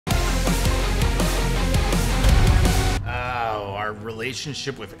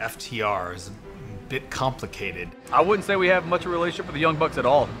relationship with FTR is a bit complicated. I wouldn't say we have much of a relationship with the Young Bucks at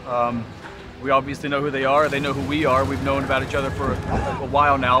all. We obviously know who they are. They know who we are. We've known about each other for a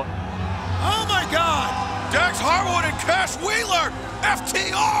while now. Oh my God! Dax Harwood and Cash Wheeler!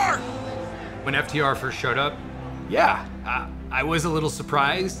 FTR! When FTR first showed up, yeah, I was a little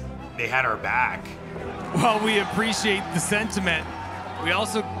surprised. They had our back. While we appreciate the sentiment, we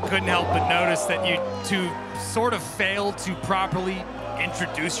also couldn't help but notice that you two sort of failed to properly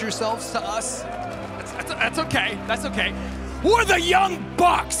introduce yourselves to us. That's okay, that's okay. We're the Young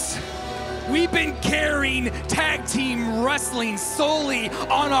Bucks! We've been carrying tag team wrestling solely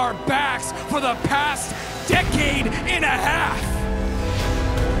on our backs for the past decade and a half.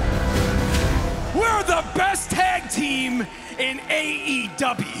 We're the best tag team in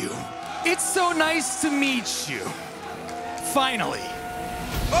AEW. It's so nice to meet you. Finally.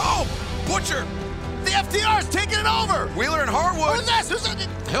 Oh, Butcher! The FTR's taking it over! Wheeler and Harwood! Who's this? What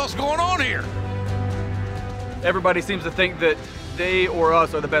the hell's going on here? Everybody seems to think that they or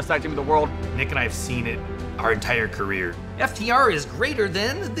us are the best tag team in the world. Nick and I have seen it our entire career. FTR is greater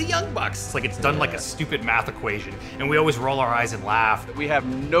than the Young Bucks. It's like it's done like a stupid math equation, and we always roll our eyes and laugh. We have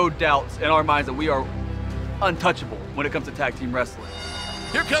no doubts in our minds that we are untouchable when it comes to tag team wrestling.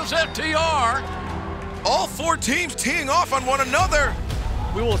 Here comes FTR! All four teams teeing off on one another!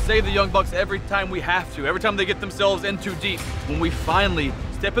 We will save the Young Bucks every time we have to, every time they get themselves in too deep. When we finally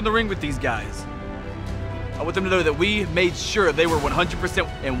step in the ring with these guys, I want them to know that we made sure they were 100%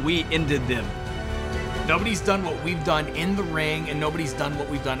 and we ended them. Nobody's done what we've done in the ring, and nobody's done what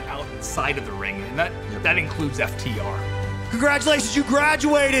we've done outside of the ring, and that includes FTR. Congratulations, you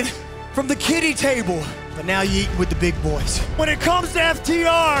graduated from the kiddie table, but now you eat with the big boys. When it comes to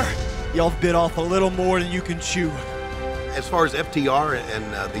FTR, y'all bit off a little more than you can chew. As far as FTR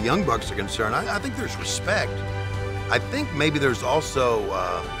and the Young Bucks are concerned, I think there's respect. I think maybe there's also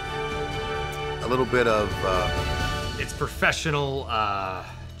a little bit of... It's professional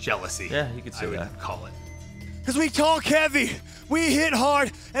jealousy. Yeah, you could say I would that. call it. Because we talk heavy, we hit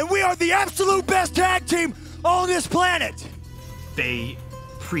hard, and we are the absolute best tag team on this planet. They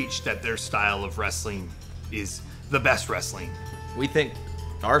preach that their style of wrestling is the best wrestling. We think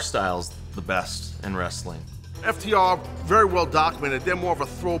our style's the best in wrestling. FTR, very well documented, they're more of a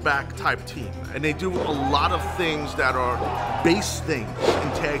throwback type team. And they do a lot of things that are base things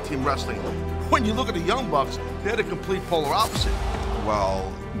in tag team wrestling. When you look at the Young Bucks, they're the complete polar opposite.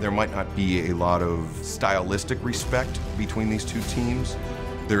 While there might not be a lot of stylistic respect between these two teams,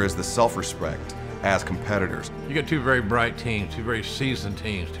 there is the self-respect as competitors. You got two very bright teams, two very seasoned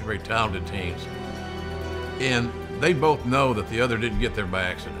teams, two very talented teams. And they both know that the other didn't get there by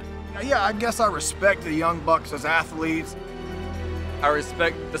accident. Yeah, I guess I respect the Young Bucks as athletes. I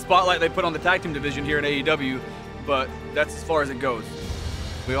respect the spotlight they put on the tag team division here in AEW, but that's as far as it goes.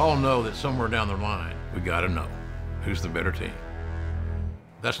 We all know that somewhere down the line, we gotta know who's the better team.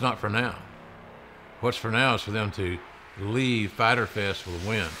 That's not for now. What's for now is for them to leave Fyter Fest with a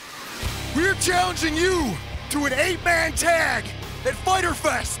win. We're challenging you to an 8-man tag at Fyter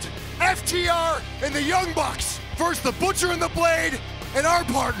Fest. FTR and the Young Bucks versus the Butcher and the Blade and our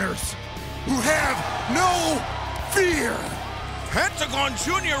partners who have no fear. Pentagon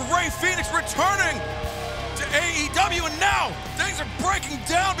Jr. Ray Phoenix returning to AEW, and now things are breaking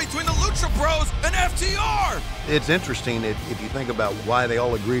down between the Lucha Bros and FTR. It's interesting if you think about why they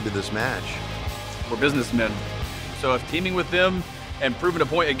all agreed to this match. We're businessmen, so if teaming with them and proving a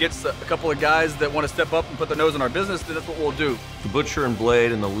point against a couple of guys that want to step up and put their nose in our business, then that's what we'll do. The Butcher and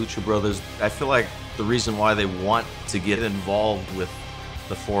Blade and the Lucha Brothers, I feel like the reason why they want to get involved with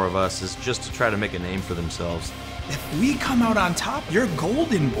the four of us is just to try to make a name for themselves. If we come out on top, your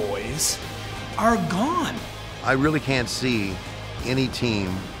golden boys are gone. I really can't see any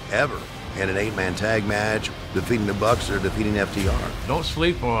team ever in an 8-man tag match defeating the Bucks or defeating FTR. Don't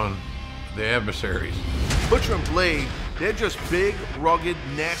sleep on the adversaries. Butcher and Blade, they're just big, rugged,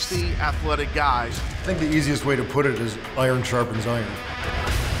 nasty, athletic guys. I think the easiest way to put it is iron sharpens iron.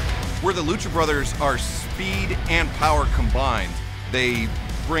 Where the Lucha Brothers are speed and power combined. They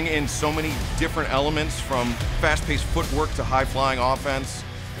bring in so many different elements, from fast-paced footwork to high-flying offense.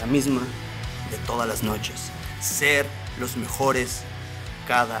 La misma de todas las noches. Ser los mejores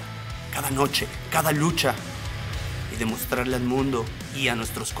cada noche, cada lucha. Y demostrarle al mundo y a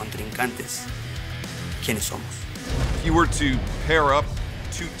nuestros contrincantes quiénes somos. If you were to pair up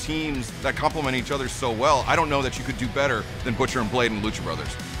two teams that complement each other so well, I don't know that you could do better than Butcher and Blade and Lucha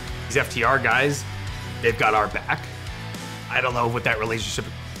Brothers. These FTR guys, they've got our back. I don't know what that relationship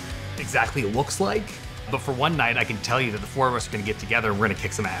exactly looks like, but for one night, I can tell you that the four of us are gonna get together and we're gonna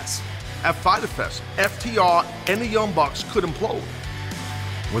kick some ass. At Fyter Fest, FTR and the Young Bucks could implode.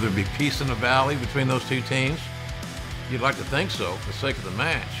 Will there be peace in the valley between those two teams? You'd like to think so, for the sake of the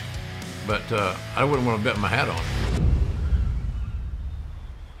match. But I wouldn't want to bet my hat on it.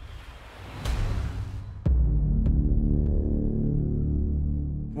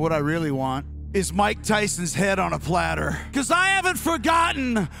 What I really want is Mike Tyson's head on a platter. Because I haven't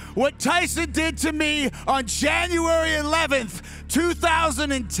forgotten what Tyson did to me on January 11th,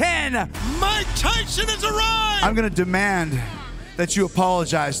 2010. Mike Tyson has arrived! I'm gonna demand that you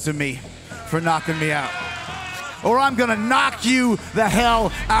apologize to me for knocking me out. Or I'm gonna knock you the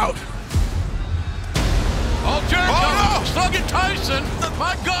hell out. Oh, Jericho! Slugging Tyson!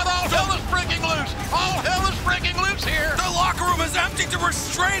 My God, all hell is breaking loose! All hell is breaking loose here! The locker room is empty to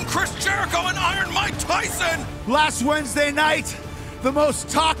restrain Chris Jericho and Iron Mike Tyson! Last Wednesday night, the most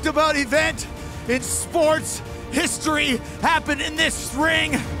talked about event in sports history happened in this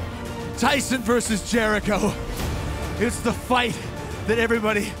ring. Tyson versus Jericho. It's the fight that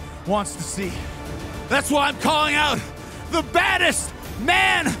everybody wants to see. That's why I'm calling out the baddest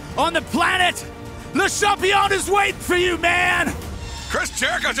man on the planet. Le Champion is waiting for you, man! Chris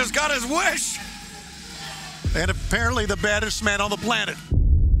Jericho just got his wish! And apparently the baddest man on the planet.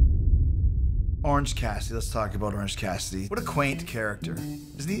 Orange Cassidy, let's talk about Orange Cassidy. What a quaint character.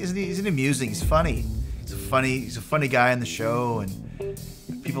 Isn't he amusing? He's funny. He's a funny guy in the show,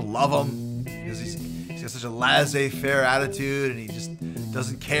 and people love him because he's got such a laissez-faire attitude, and he just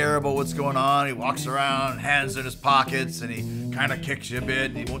doesn't care about what's going on. He walks around, hands in his pockets, and he kind of kicks you a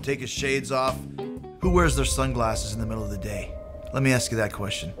bit, and he won't take his shades off. Who wears their sunglasses in the middle of the day? Let me ask you that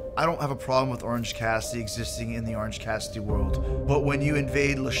question. I don't have a problem with Orange Cassidy existing in the Orange Cassidy world, but when you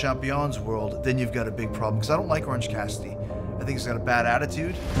invade Le Champion's world, then you've got a big problem, because I don't like Orange Cassidy. I think he's got a bad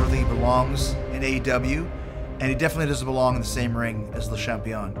attitude. I don't think he belongs in AEW, and he definitely doesn't belong in the same ring as Le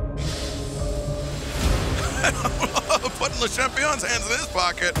Champion. Putting Le Champion's hands in his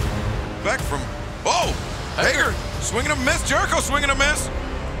pocket. Back from, oh, Hager swinging a miss, Jericho swinging a miss.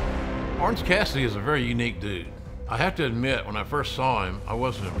 Orange Cassidy is a very unique dude. I have to admit, when I first saw him, I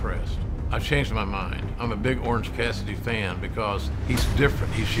wasn't impressed. I've changed my mind. I'm a big Orange Cassidy fan because he's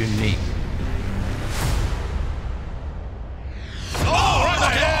different, he's unique. Oh, right in the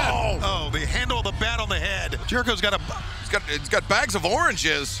head! Oh, the handle of the bat on the head. Jericho's got He's got bags of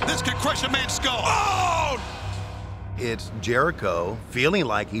oranges. This could crush a man's skull. Oh! It's Jericho feeling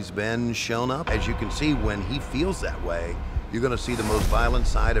like he's been shown up. As you can see, when he feels that way, you're gonna see the most violent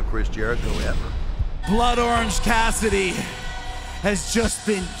side of Chris Jericho ever. Blood Orange Cassidy has just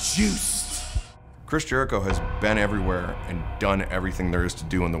been juiced. Chris Jericho has been everywhere and done everything there is to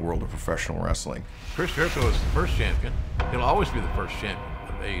do in the world of professional wrestling. Chris Jericho is the first champion. He'll always be the first champion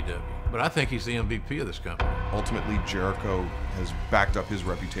of AEW. But I think he's the MVP of this company. Ultimately, Jericho has backed up his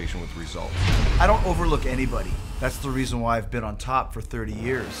reputation with results. I don't overlook anybody. That's the reason why I've been on top for 30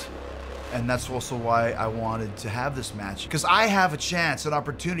 years. And that's also why I wanted to have this match. Because I have a chance, an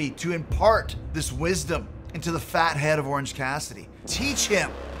opportunity to impart this wisdom into the fat head of Orange Cassidy. Teach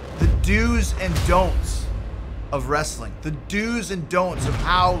him the do's and don'ts of wrestling. The do's and don'ts of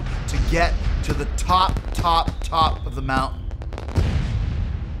how to get to the top of the mountain.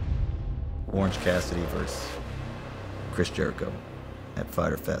 Orange Cassidy versus Chris Jericho at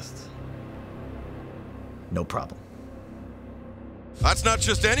Fyter Fest. No problem. That's not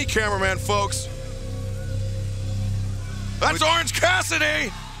just any cameraman, folks. That's Orange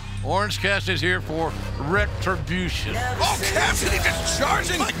Cassidy! Orange Cassidy's here for retribution. Oh, Cassidy just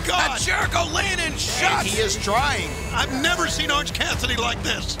charging! My God! And Jericho laying in shots! And he is trying. I've never seen Orange Cassidy like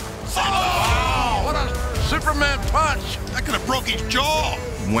this. Oh! What a Superman punch! That could have broke his jaw.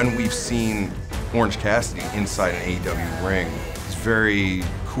 When we've seen Orange Cassidy inside an AEW ring, he's very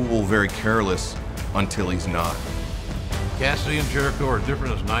cool, very careless, until he's not. Cassidy and Jericho are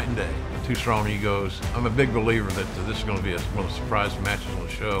different as night and day. Two strong egos. I'm a big believer that this is going to be one of the surprise matches on the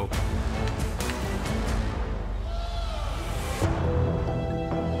show.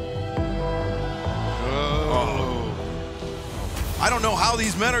 Oh. I don't know how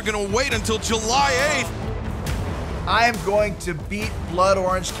these men are going to wait until July 8th. I am going to beat Blood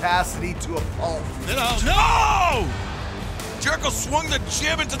Orange Cassidy to a pulp. No! Jericho swung the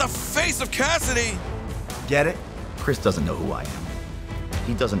jib into the face of Cassidy. Get it? Chris doesn't know who I am.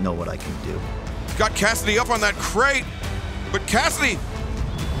 He doesn't know what I can do. Got Cassidy up on that crate, but Cassidy,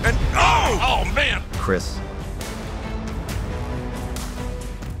 and oh man! Chris,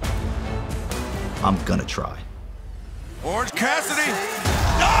 I'm gonna try. Orange Cassidy.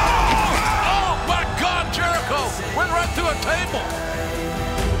 Oh my God, Jericho went right through a table.